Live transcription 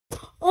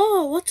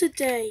Oh, what a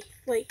day.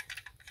 Wait.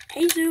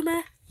 Hey,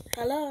 Zummer.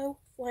 Hello.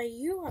 What are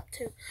you up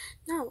to?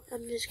 Now,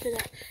 I'm just gonna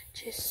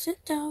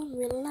sit down,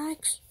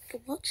 relax,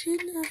 watching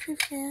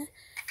everything.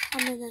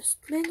 I'm gonna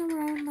spin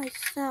around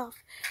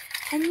myself.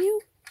 Can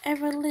you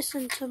ever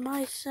listen to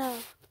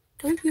myself?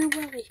 Don't you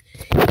worry.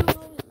 You'll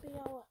always be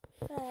our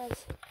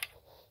first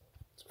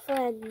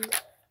friend.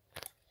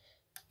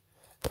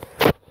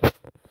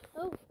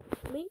 Oh,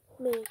 meet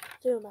me,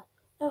 Zummer.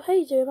 Oh,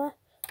 hey, Zummer.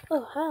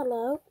 Oh,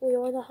 hello. We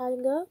wanna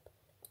hang up?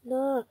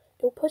 No,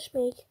 don't push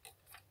me.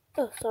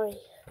 Oh, sorry.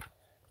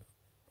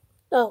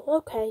 Oh,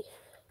 okay.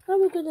 Now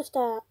we're gonna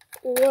start.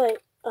 Wait,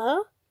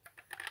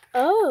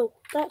 Oh,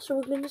 that's how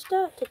we're gonna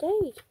start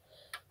today.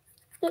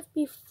 Let's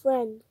be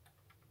friends.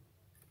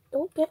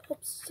 Don't get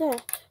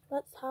upset.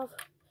 Let's have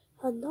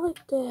a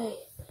nice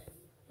day.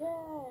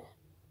 Yeah.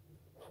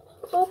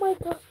 Oh my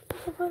god,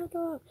 it's in front of the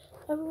door.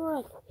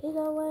 Everyone, get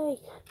away.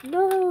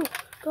 No,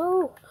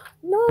 go.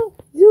 No,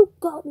 you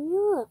got me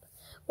up.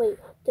 Wait,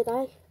 did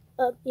I?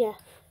 Yeah.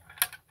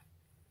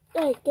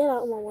 Hey, get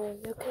out of my way,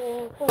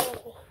 okay?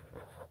 Whatever.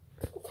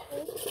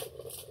 Okay.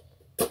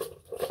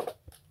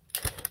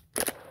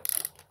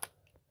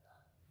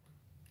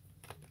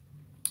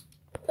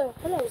 Oh,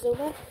 hello,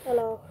 Zummer.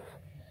 Hello.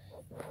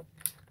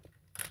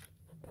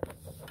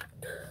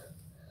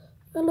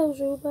 Hello,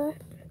 Zummer.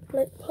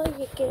 Let's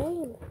play a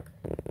game.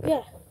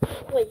 Yeah.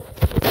 Wait.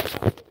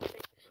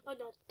 Oh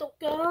no, don't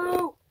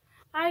go!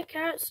 I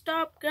can't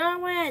stop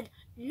going!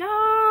 No!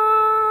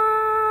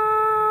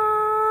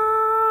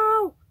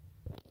 Oh,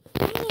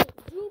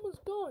 Zummer's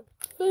gone.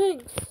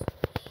 Thanks.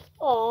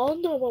 Oh,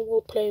 no one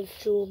will play with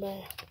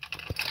Zummer.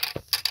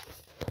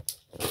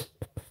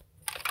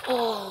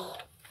 Oh,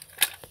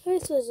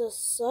 this is the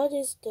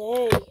sunniest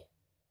day.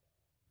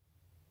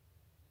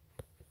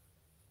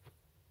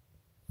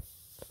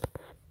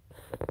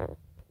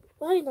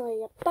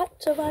 Finally, I'm back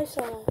to my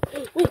side.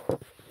 Wait,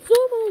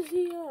 Zummer's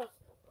here!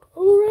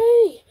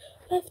 Hooray!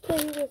 Let's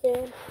play with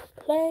him.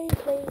 Play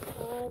time.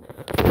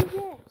 Oh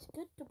yeah, it's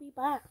good to be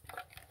back.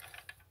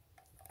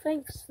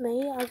 Thanks,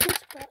 me. I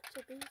just got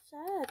to be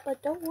sad,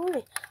 but don't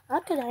worry. I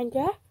can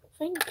anger.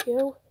 Thank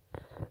you.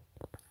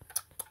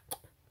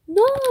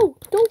 No!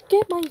 Don't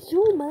get my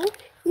Zummer.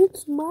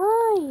 It's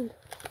mine.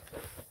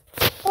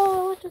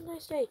 Oh, what did I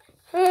say?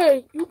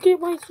 Hey, you get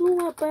my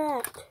Zummer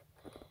back.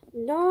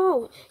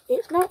 No,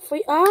 it's not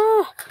free.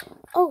 Ah!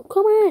 Oh,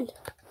 come in.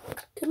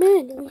 Come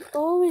in. We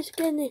always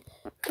gonna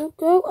go.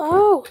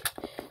 Oh!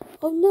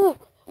 Oh no!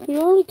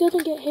 We're only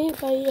gonna get hit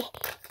by you.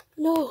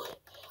 No!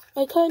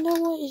 I can't know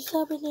what is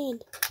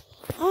happening.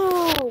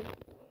 Ow!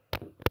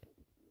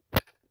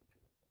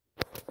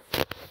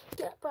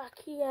 Get back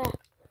here.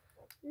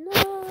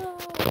 No!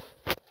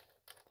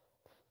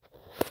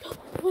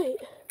 Wait!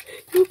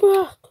 You're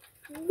back!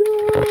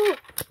 No!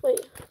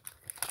 Wait.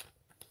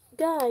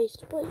 Guys,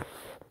 wait.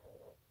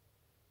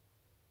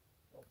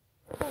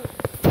 Oh.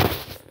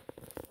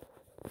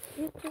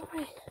 You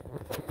guys.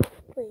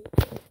 Wait.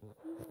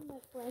 You my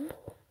friend?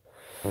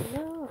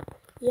 No.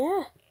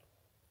 Yeah.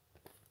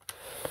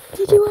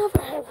 Did you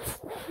ever have a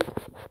friend?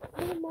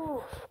 No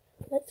more.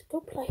 Let's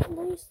go play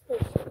nicely.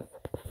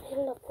 I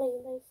love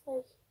playing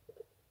nicely.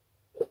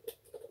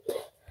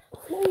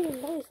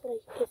 Playing nicely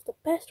is the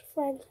best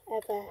friend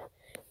ever.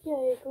 Yeah,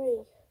 I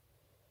agree.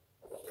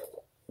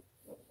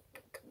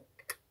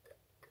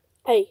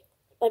 Hey,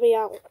 let me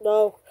out.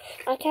 No,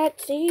 I can't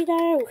see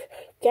now.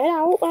 Get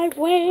out my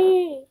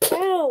way.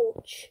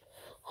 Ouch.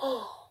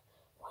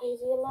 What is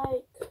he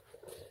like?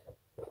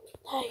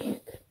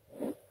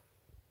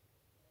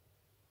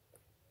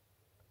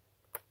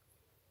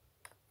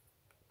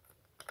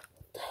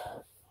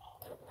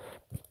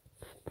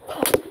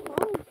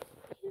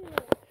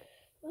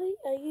 What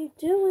are you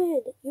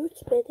doing? You're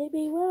spinning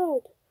me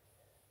round.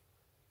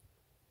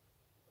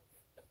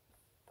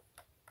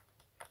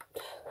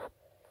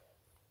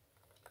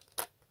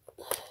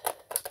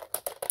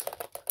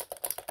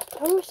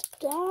 Oh,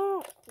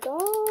 stop! No!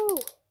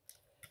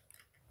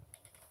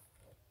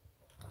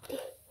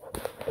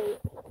 Wait.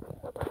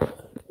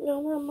 No,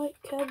 on my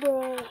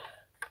camera.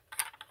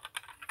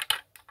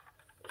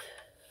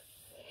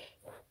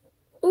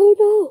 Oh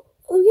no!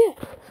 Oh yeah!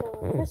 For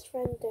our best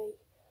friend day.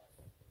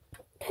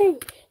 Hey,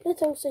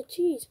 let's all say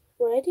cheese.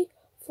 Ready?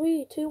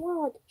 3, 2,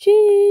 1.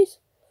 Cheese!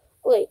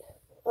 Wait.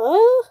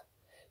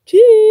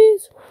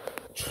 Cheese!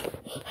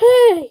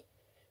 Hey!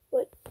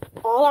 Wait.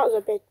 Oh, that was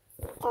a bit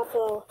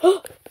awful.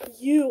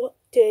 You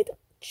did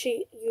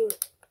cheat.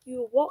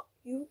 You what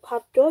you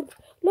have done?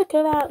 Look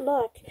at that,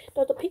 look.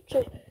 Now the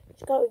picture,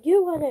 it's got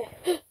you on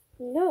it.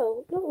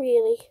 No, not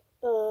really.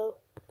 Oh,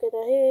 good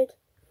ahead.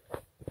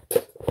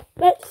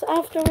 Let's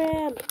after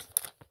him.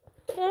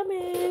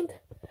 Coming.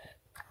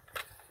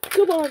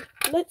 Come on,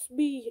 let's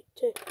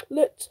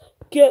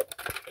get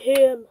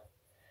him.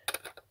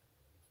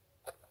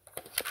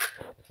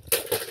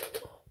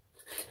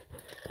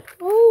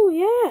 Oh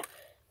yeah.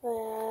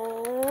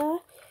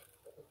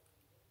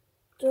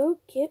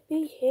 Don't get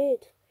me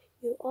hid.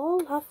 You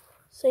all have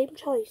same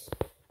choice.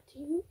 Do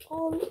you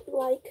all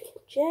like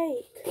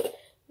Jake?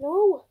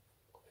 No.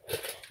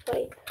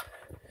 Wait.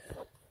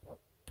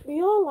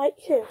 We all like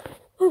him.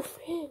 Oh,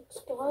 thanks,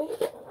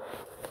 guys.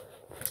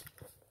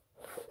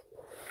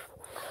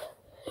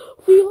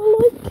 We all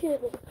like him.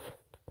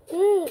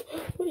 Yeah.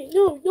 Wait,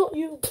 no, not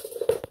you.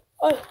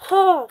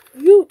 Aha!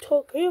 You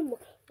took him.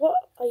 What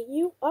are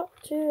you up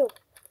to?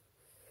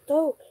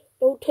 No,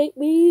 don't take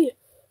me.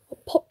 I'll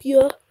pop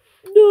you.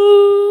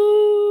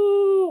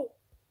 No!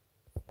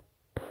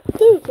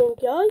 There we go,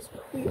 guys.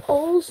 We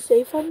all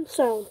safe and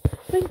sound.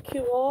 Thank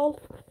you all.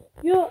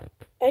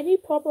 Any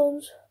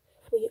problems?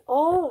 We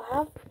all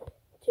have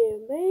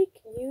to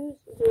make new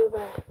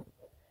zummer.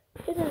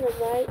 Isn't it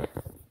right?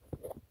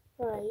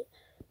 Right.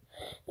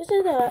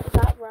 Isn't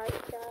that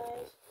right,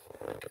 guys?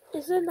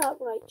 Isn't that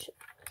right?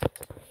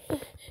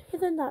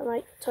 Isn't that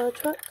right, tow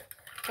truck?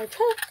 Tow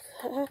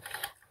truck?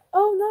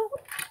 Oh no!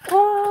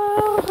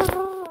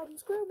 Oh, I'm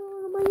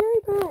scrambling on my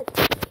iPad.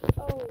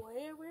 Oh,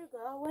 here we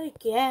go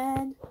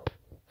again.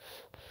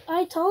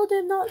 I told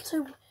him not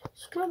to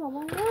scrum on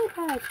my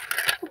iPad.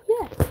 Oh,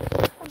 yeah,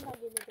 I'm not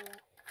gonna do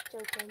it.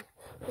 Joking.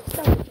 It's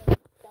so good.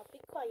 Now be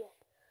quiet.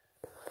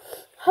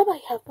 How about I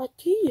have my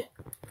tea?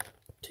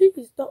 Tea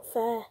is not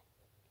fair.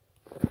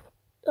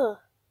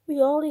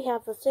 We only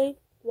have the same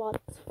once.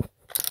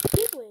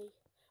 Did we?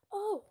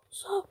 Oh,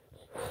 so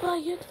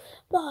quiet,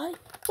 my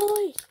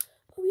boys.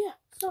 Oh yeah,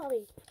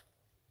 sorry.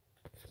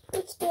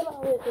 It's still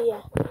over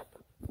here.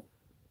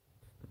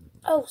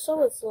 Oh,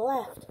 someone's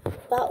left.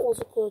 That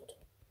was good.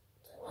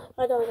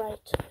 I know,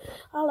 right?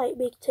 I'll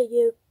meet to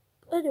you.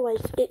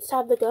 Anyways, it's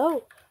time to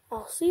go.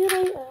 I'll see you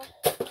later.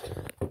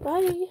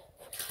 Bye.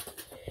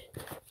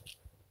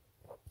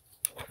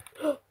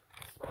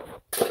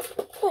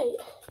 Wait,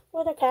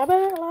 will the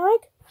camera lag?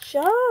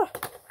 Sure.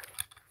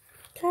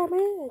 Come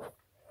in.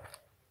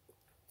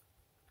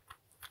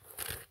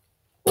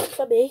 What's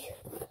for me?